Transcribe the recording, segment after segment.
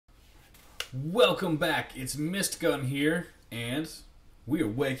Welcome back. It's Mystgon here, and we are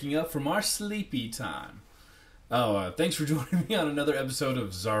waking up from our sleepy time. Thanks for joining me on another episode of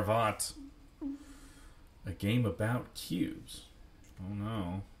Zarvot, a game about cubes. Oh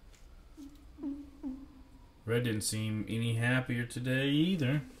no. Red didn't seem any happier today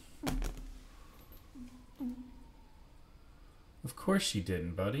either. Of course she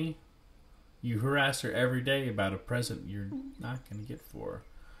didn't, buddy. You harass her every day about a present you're not going to get for her.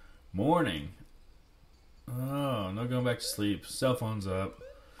 Morning. Oh, no going back to sleep. Cell phone's up.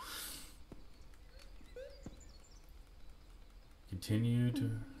 Continue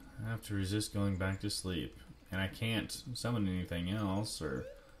to have to resist going back to sleep. And I can't summon anything else or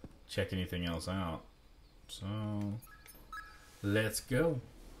check anything else out. So, let's go.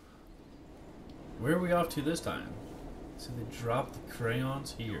 Where are we off to this time? So they dropped the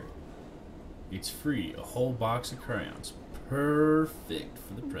crayons here. It's free. A whole box of crayons. Perfect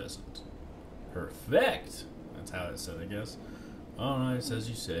for the present. Perfect! That's how it said, I guess. Alright, it's as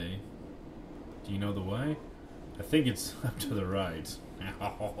you say. Do you know the way? I think it's up to the right.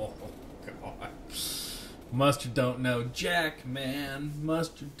 Oh, God. Mustard don't know Jack, man.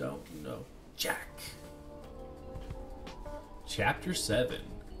 Mustard don't know Jack. Chapter 7.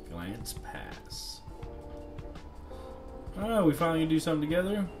 Glance Pass. Oh, we finally do something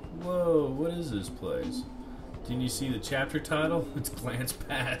together? Whoa, what is this place? Didn't you see the chapter title? It's Glance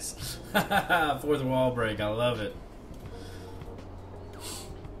Pass. Fourth wall break, I love it.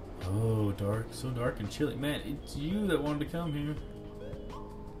 Oh, dark, so dark and chilly. Man, it's you that wanted to come here.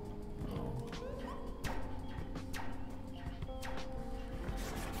 Oh.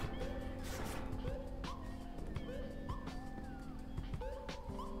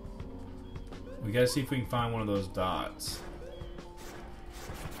 We gotta see if we can find one of those dots.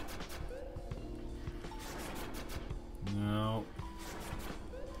 No.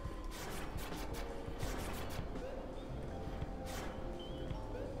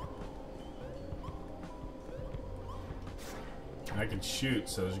 I can shoot,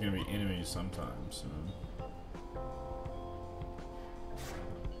 so there's gonna be enemies sometimes. So.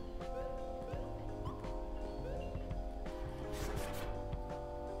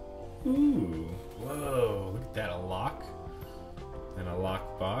 Ooh, whoa, look at that, a lock and a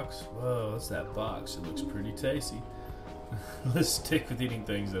lock box. Whoa, what's that box? It looks pretty tasty. Let's stick with eating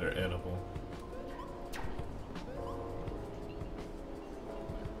things that are edible.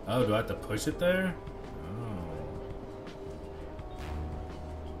 Oh, do I have to push it there? Oh.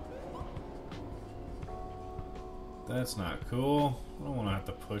 That's not cool. I don't want to have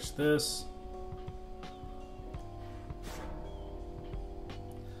to push this.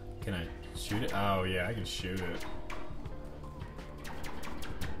 Can I shoot it? Oh yeah, I can shoot it.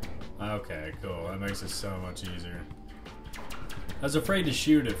 Okay, cool. That makes it so much easier. I was afraid to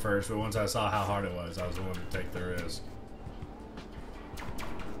shoot at first, but once I saw how hard it was, I was willing to take the risk.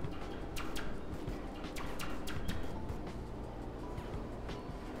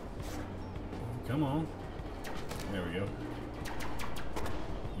 Come on. There we go.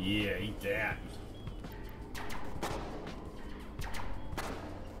 Yeah, eat that.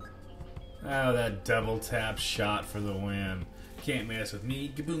 Oh, that double tap shot for the win. Can't mess with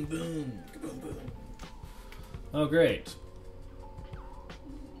me. Kaboom boom. Kaboom boom. Oh, great.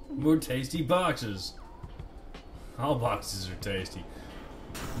 More tasty boxes. All boxes are tasty.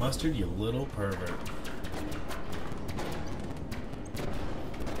 Mustard, you little pervert.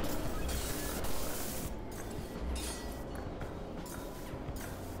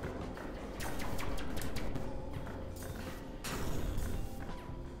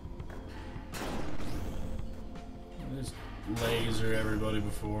 Just laser everybody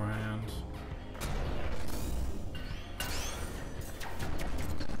beforehand.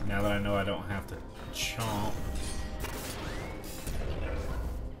 Now that I know I don't have to chomp.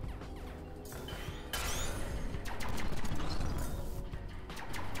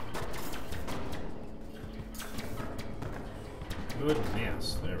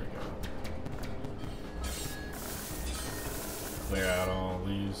 Goodness, there we go. Clear out all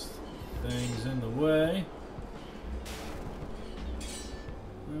these things in the way.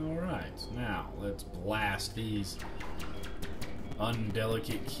 Alright, now let's blast these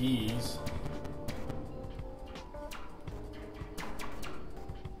undelicate keys.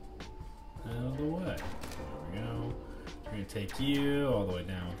 Out of the way. There we go. We're gonna take you all the way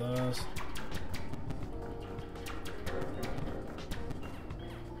down with us.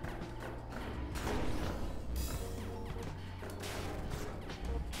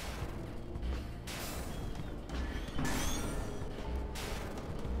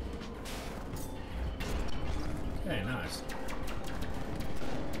 Okay, nice.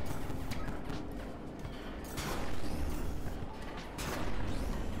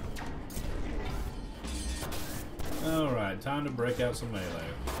 time to break out some melee.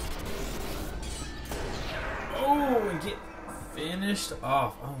 Oh, and get finished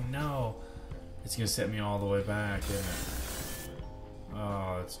off. Oh no. It's gonna set me all the way back, isn't it?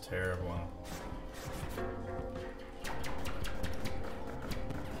 Oh, that's terrible.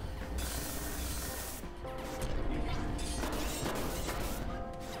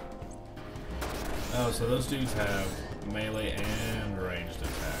 Oh, so those dudes have melee and ranged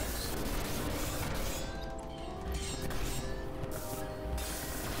attacks.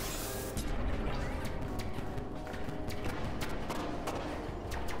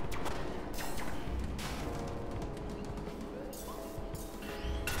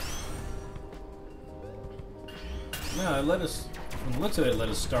 No, it let us, from the looks of it, let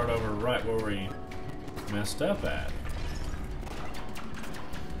us start over right where we messed up at.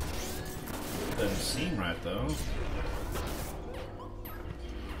 Doesn't seem right though.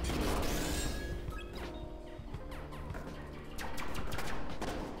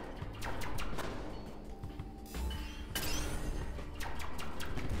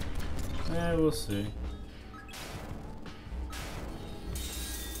 Yeah, we'll see.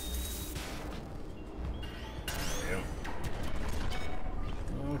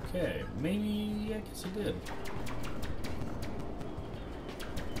 Okay, maybe I guess it did.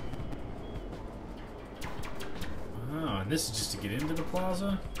 Oh, and this is just to get into the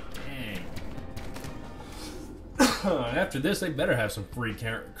plaza? Dang. After this, they better have some free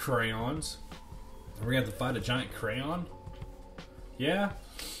crayons. We're gonna have to fight a giant crayon? Yeah?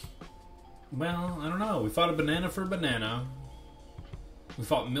 Well, I don't know. We fought a banana for banana. We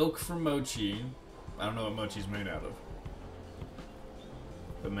fought milk for mochi. I don't know what mochi's made out of.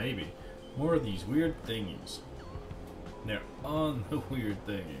 But maybe. More of these weird thingies. They're on the weird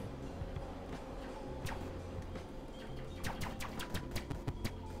thingy.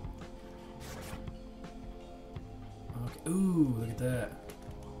 Okay. Ooh, look at that.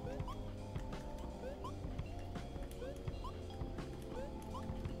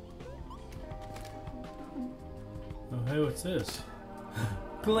 Oh, hey, what's this?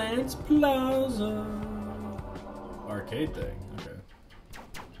 Glance Plaza. Arcade thing. Okay.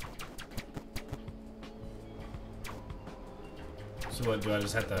 So what, do I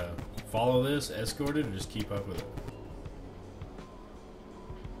just have to follow this, escort it, or just keep up with it?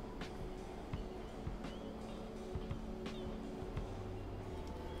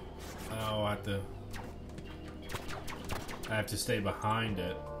 Oh, I have to stay behind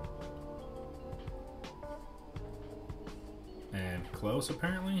it. And close,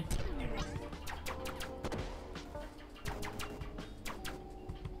 apparently?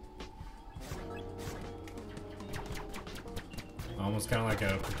 Almost kind of like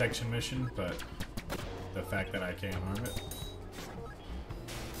a protection mission, but the fact that I can't harm it.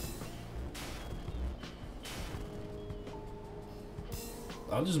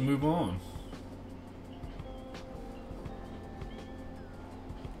 I'll just move on.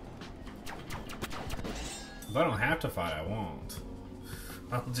 If I don't have to fight, I won't.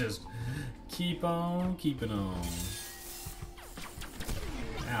 I'll just keep on keeping on.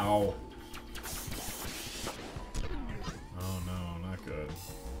 Ow. Oh no, not good.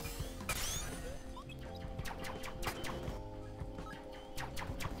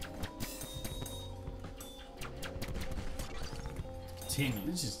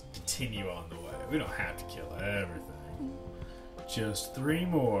 Just continue on the way. We don't have to kill everything. Just 3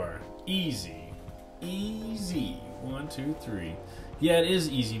 more. Easy. Easy. 1, 2, 3. Yeah, it is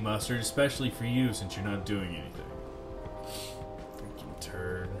easy mustard, especially for you since you're not doing anything. Freaking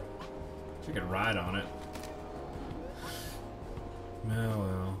turd. You can ride on it.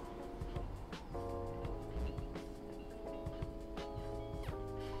 Well.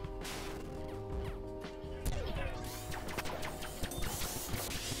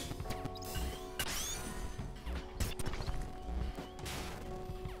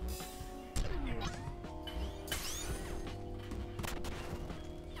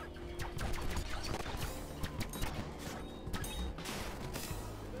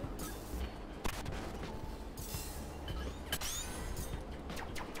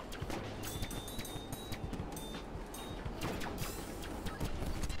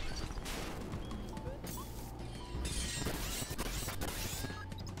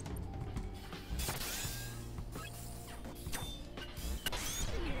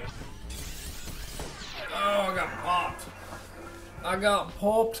 I got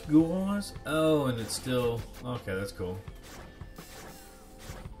popped, guys. Oh, and it's still... Okay, that's cool.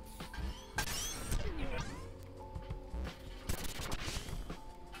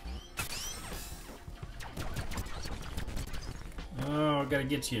 Oh, I gotta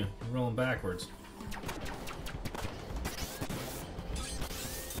get you. I'm rolling backwards.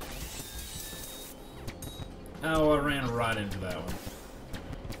 Oh, I ran right into that one.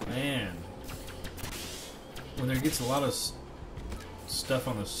 Man. When there gets a lot of stuff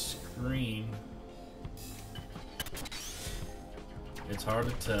on the screen, it's hard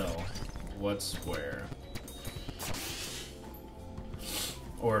to tell what's where.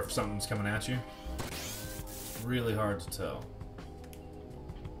 Or if something's coming at you. It's really hard to tell.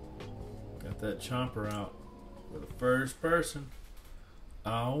 Got that chomper out for the first person.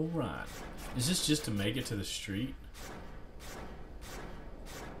 Alright. Is this just to make it to the street?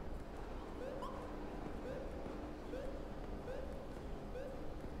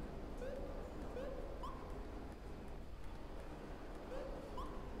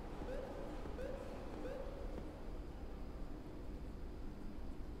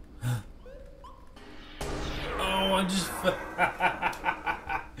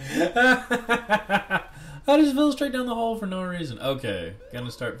 I just fell straight down the hole for no reason. Okay, gonna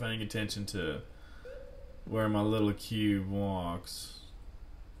start paying attention to where my little cube walks.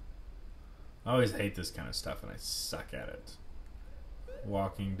 I always hate this kind of stuff and I suck at it.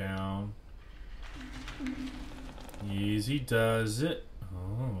 Walking down. Easy does it.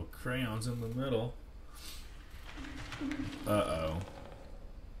 Oh, crayons in the middle. Uh-oh.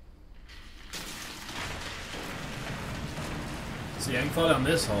 See, I can fall down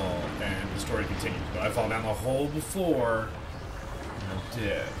this hole and the story continues, but I fall down the hole before and I'm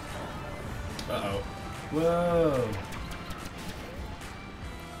dead. Uh-oh. Whoa.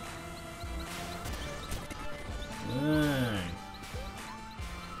 Dang.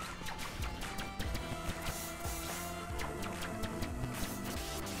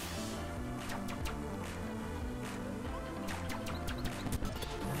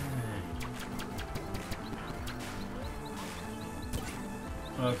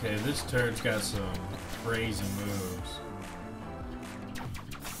 Okay, this turd's got some crazy moves.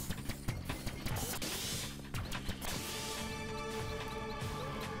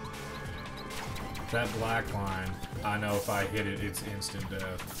 That black line, I know if I hit it, it's instant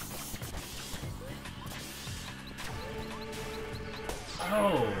death.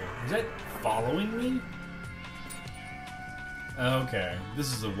 Oh, is that following me? Okay,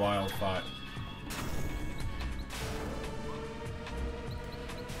 this is a wild fight.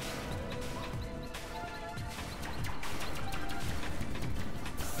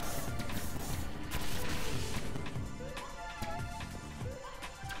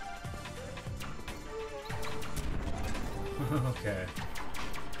 Okay.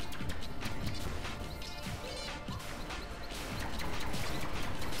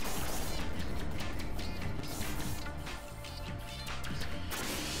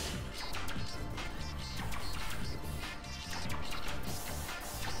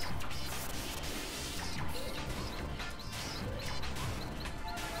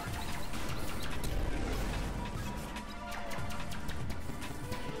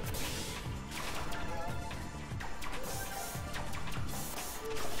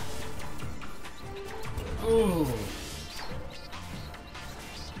 Ooh.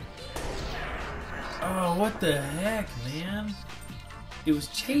 Oh, what the heck, man? It was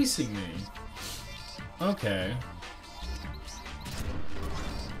chasing me. Okay.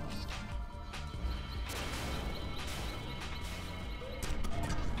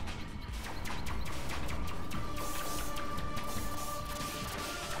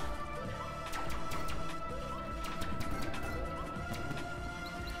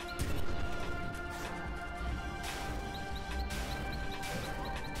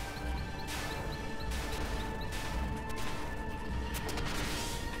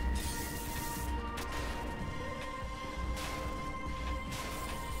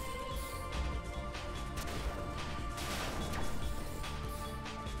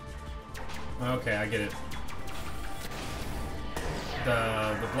 Okay, I get it.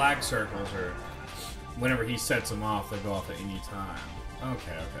 The black circles are, whenever he sets them off, they go off at any time.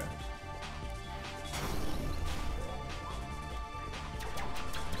 Okay, okay.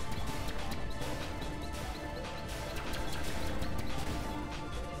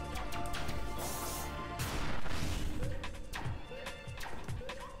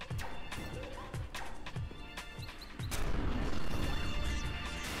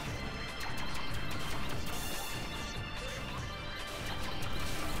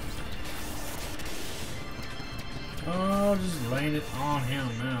 Oh, just laying it on him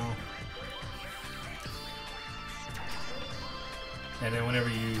now. And then whenever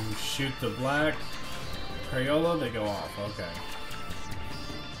you shoot the black Crayola, they go off. Okay.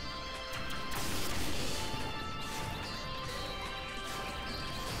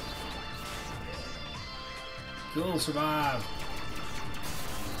 Cool, survive.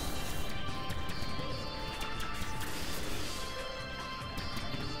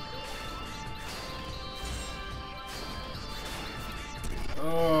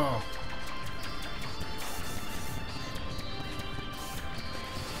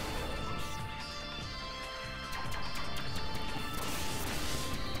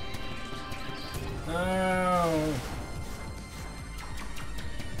 Oh.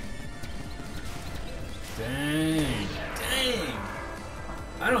 Dang. Dang.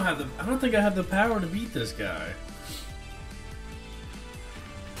 I don't think I have the power to beat this guy.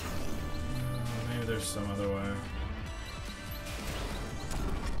 Maybe there's some other way.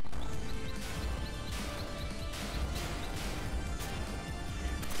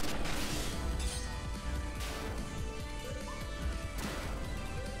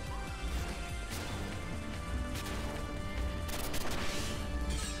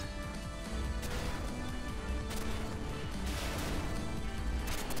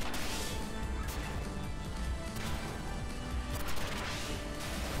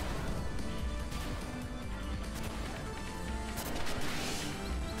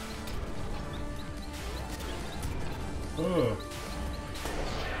 Oh.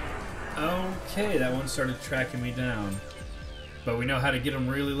 Okay, that one started tracking me down. But we know how to get them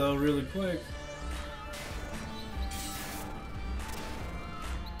really low really quick.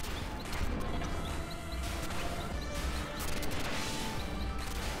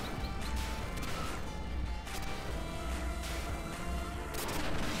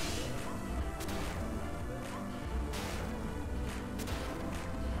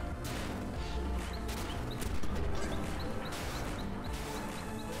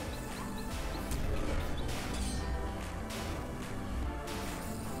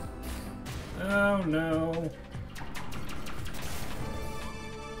 Oh no.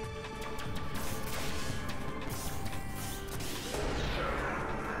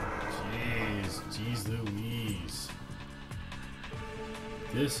 Jeez Louise.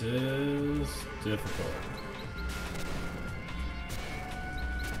 This is difficult.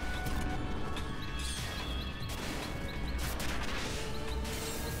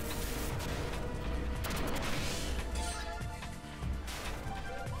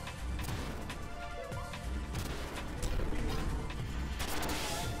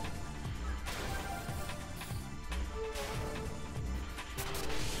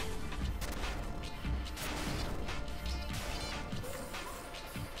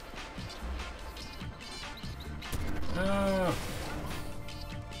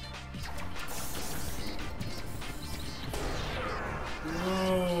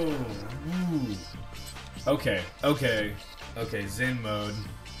 Okay, Zen mode.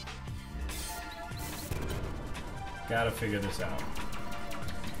 Gotta figure this out.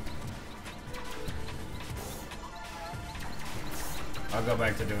 I'll go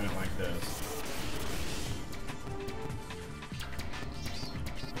back to doing it like this.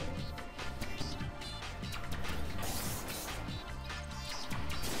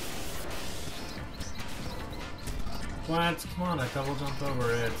 What? Come on, I double jumped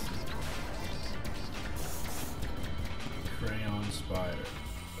over it. Crayon spider.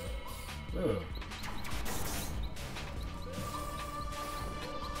 Ooh.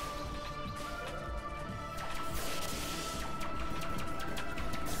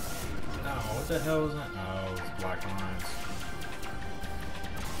 Oh, what the hell was that? Oh, it's black lines.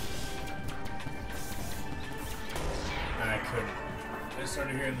 I couldn't. I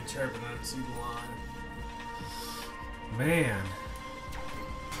started hearing the chirp and I didn't see the line. Man.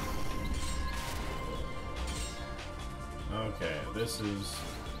 Okay, this is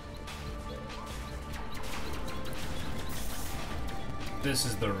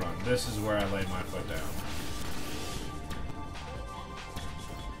the run. This is where I laid my foot down.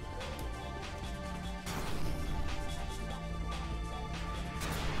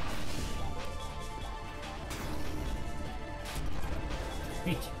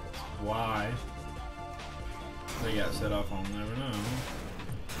 Why? They got set off, I'll never know.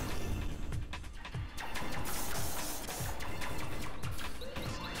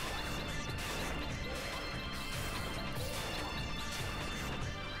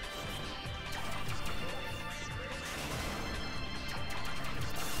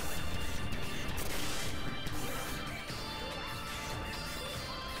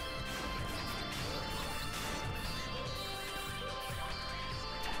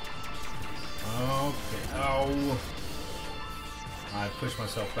 Oh, I pushed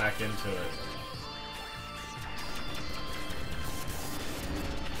myself back into it.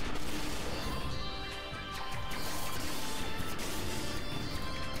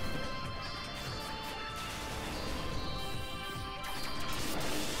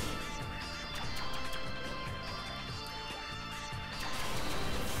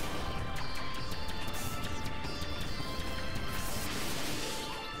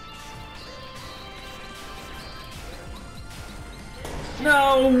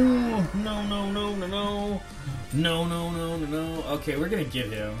 No! No, no, no, no, no. No, no, no, no, no. Okay, we're gonna get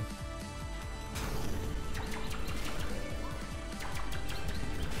him.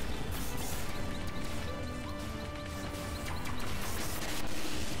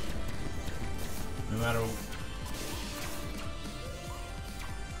 matter.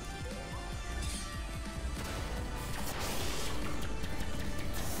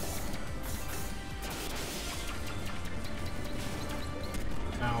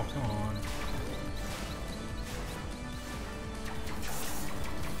 Ow, come on.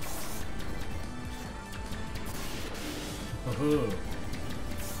 Woohoo.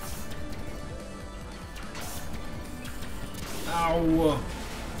 Ow!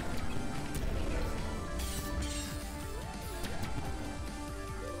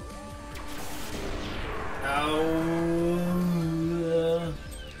 Ow!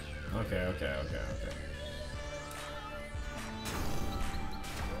 Okay.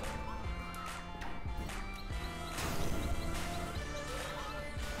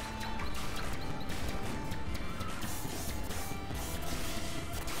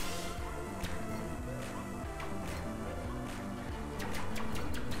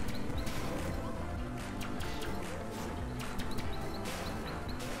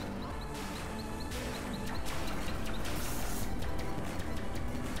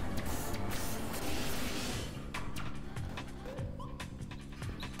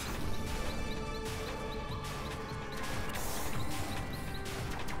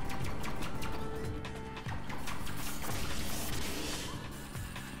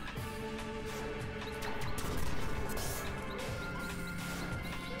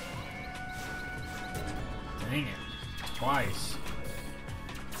 Dang it. Twice.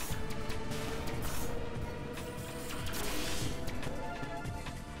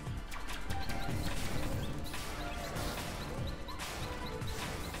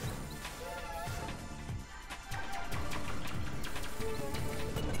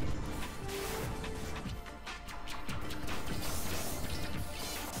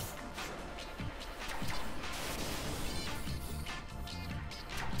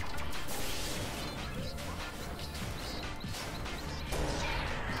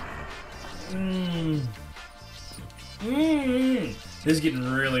 This is getting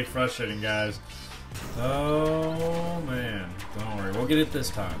really frustrating, guys. Oh, man. Don't worry. We'll get it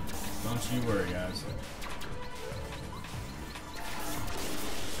this time. Don't you worry, guys.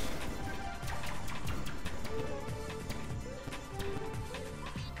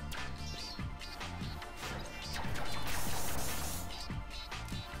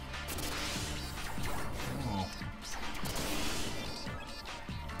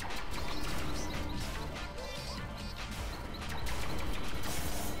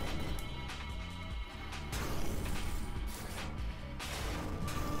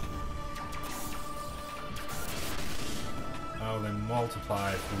 Oh, they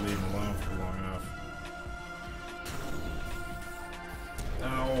multiply if you leave them alone for long enough.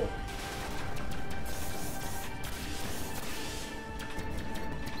 Ow.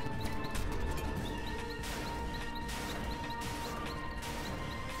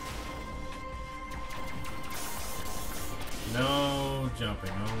 No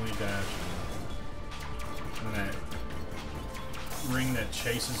jumping, only dashing. When that ring that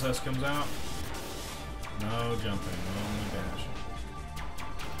chases us comes out, no jumping, only dashing.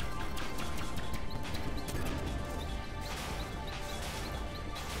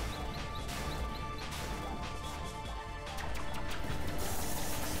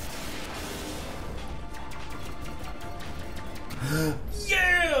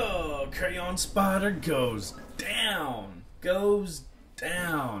 Yeah! Crayon Spider goes down. Goes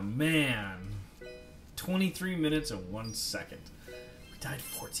down. Man. 23 minutes and 1 second. We died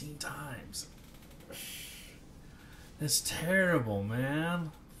 14 times. That's terrible,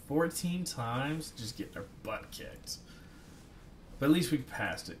 man. 14 times just getting our butt kicked. But at least we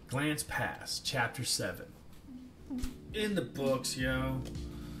passed it. Glance past. Chapter 7. In the books, yo.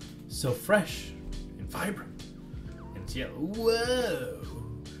 So fresh and vibrant. And it's yellow. Whoa!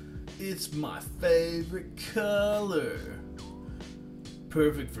 It's my favorite color.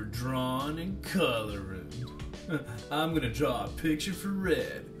 Perfect for drawing and coloring. I'm gonna draw a picture for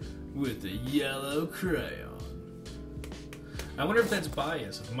red with a yellow crayon. I wonder if that's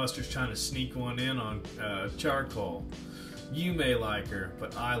bias, if Mustard's trying to sneak one in on charcoal. You may like her,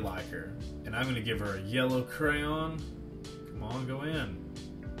 but I like her. And I'm gonna give her a yellow crayon. Come on, go in.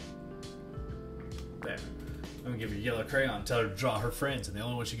 There. I'm gonna give her a yellow crayon and tell her to draw her friends, and the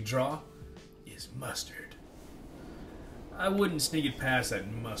only one she can draw is Mustard. I wouldn't sneak it past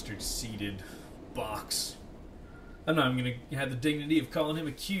that mustard-seated box. I'm not even gonna have the dignity of calling him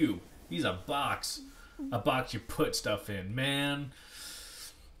a cube. He's a box. A box you put stuff in. Man.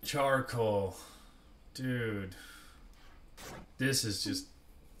 Charcoal. Dude. This is just...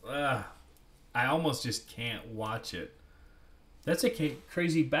 I almost just can't watch it. That's a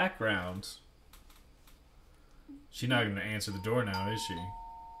crazy background. She's not going to answer the door now, is she?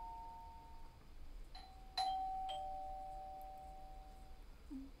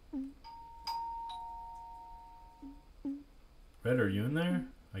 Red, are you in there?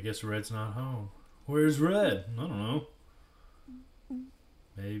 I guess Red's not home. Where's Red? I don't know.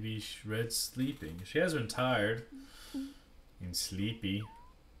 Maybe Red's sleeping. She has been tired and sleepy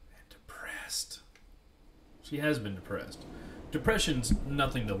and depressed. She has been depressed. Depression's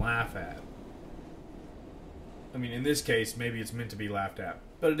nothing to laugh at. I mean, in this case, maybe it's meant to be laughed at,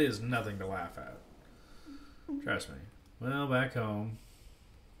 but it is nothing to laugh at. Trust me. Well, back home.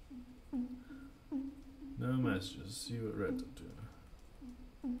 No messages. See what Red's up to.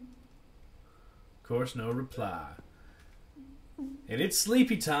 Of course, no reply. And it's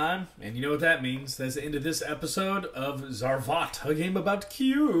sleepy time, and you know what that means. That's the end of this episode of Zarvot, a game about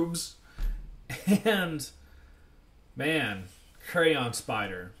cubes. And, man, Crayon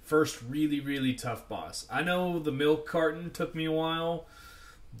Spider. First really, really tough boss. I know the milk carton took me a while.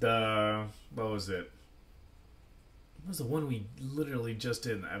 What was it? What was the one we literally just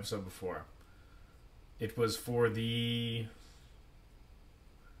did in the episode before? It was for the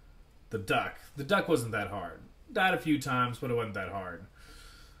duck. The duck wasn't that hard. Died a few times, but it wasn't that hard.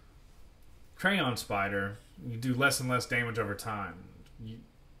 Crayon Spider, you do less and less damage over time.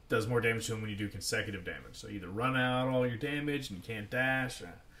 Does more damage to him when you do consecutive damage. So you either run out all your damage and you can't dash.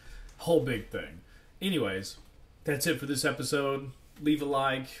 Whole big thing. Anyways, that's it for this episode. Leave a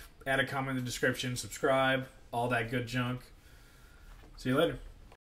like, add a comment in the description, subscribe, all that good junk. See you later.